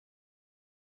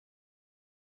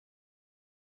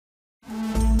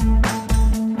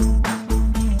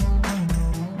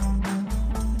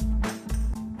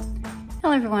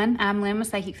Hello everyone, I'm Lynn with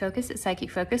Psychic Focus at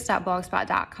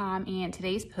psychicfocus.blogspot.com, and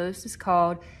today's post is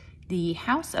called The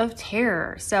House of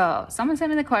Terror. So someone sent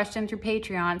me the question through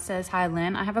Patreon. It says, "Hi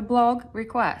Lynn, I have a blog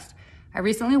request. I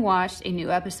recently watched a new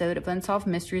episode of Unsolved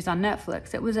Mysteries on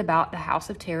Netflix. It was about the House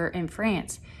of Terror in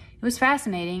France. It was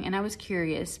fascinating, and I was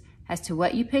curious as to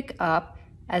what you pick up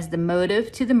as the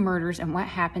motive to the murders and what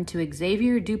happened to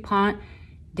Xavier Dupont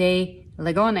de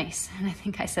Ligonnès." And I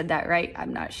think I said that right.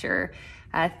 I'm not sure.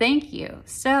 Thank you.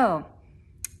 So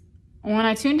when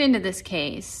I tuned into this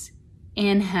case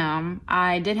in him,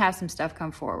 I did have some stuff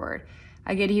come forward.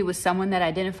 I get he was someone that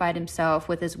identified himself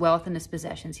with his wealth and his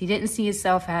possessions. He didn't see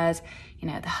himself as,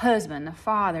 the husband, the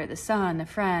father, the son, the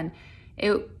friend.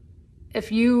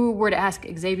 If you were to ask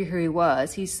Xavier who he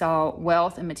was, he saw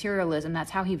wealth and materialism.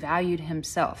 That's how he valued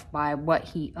himself, by what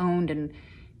he owned and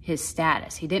his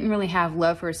status. He didn't really have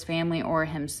love for his family or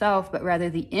himself, but rather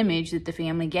the image that the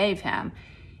family gave him.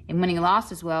 And when he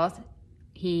lost his wealth,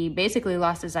 he basically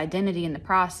lost his identity in the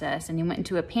process, and he went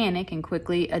into a panic and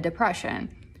quickly a depression.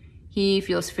 He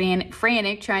feels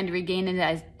frantic trying to regain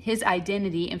his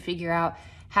identity and figure out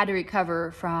how to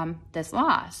recover from this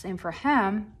loss. And for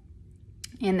him,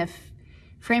 in the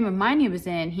frame of mind he was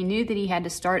in, he knew that he had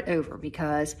to start over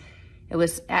because it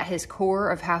was at his core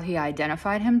of how he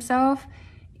identified himself.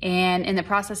 And in the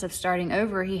process of starting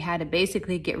over, he had to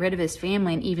basically get rid of his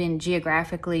family and even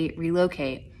geographically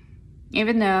relocate.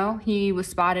 Even though he was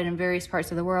spotted in various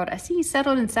parts of the world, I see he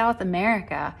settled in South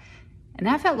America. And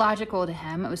that felt logical to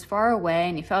him. It was far away,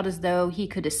 and he felt as though he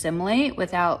could assimilate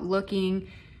without looking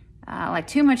like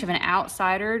too much of an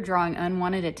outsider, drawing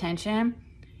unwanted attention.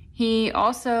 He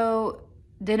also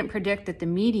didn't predict that the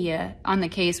media on the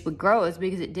case would grow as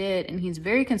big as it did, and he's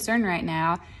very concerned right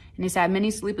now. And he's had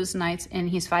many sleepless nights, and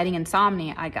he's fighting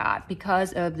insomnia,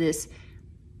 because of this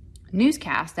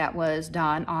newscast that was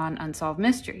done on Unsolved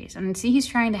Mysteries. And see, he's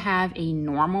trying to have a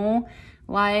normal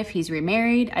life. He's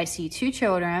remarried. I see 2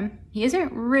 children. He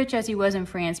isn't rich as he was in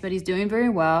France, but he's doing very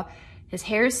well. His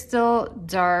hair is still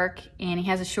dark, and he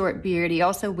has a short beard. He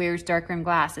also wears dark rimmed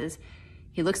glasses.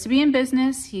 He looks to be in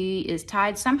business. He is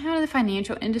tied somehow to the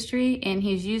financial industry, and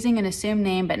he's using an assumed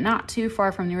name, but not too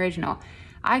far from the original.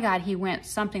 He went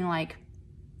something like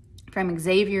from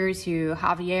Xavier to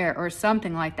Javier or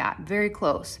something like that, very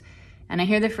close. And I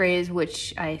hear the phrase,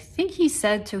 which I think he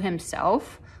said to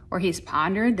himself, or he's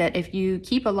pondered, that if you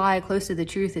keep a lie close to the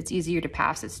truth, it's easier to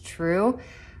pass as true.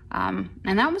 And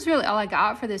that was really all I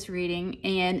got for this reading.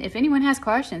 And if anyone has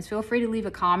questions, feel free to leave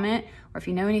a comment, or if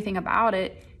you know anything about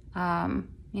it,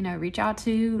 reach out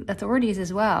to authorities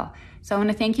as well. So I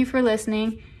want to thank you for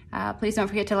listening. Please don't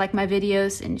forget to like my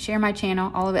videos and share my channel.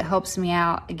 All of it helps me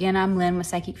out. Again, I'm Lynn with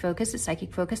Psychic Focus at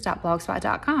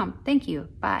psychicfocus.blogspot.com. Thank you.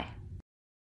 Bye.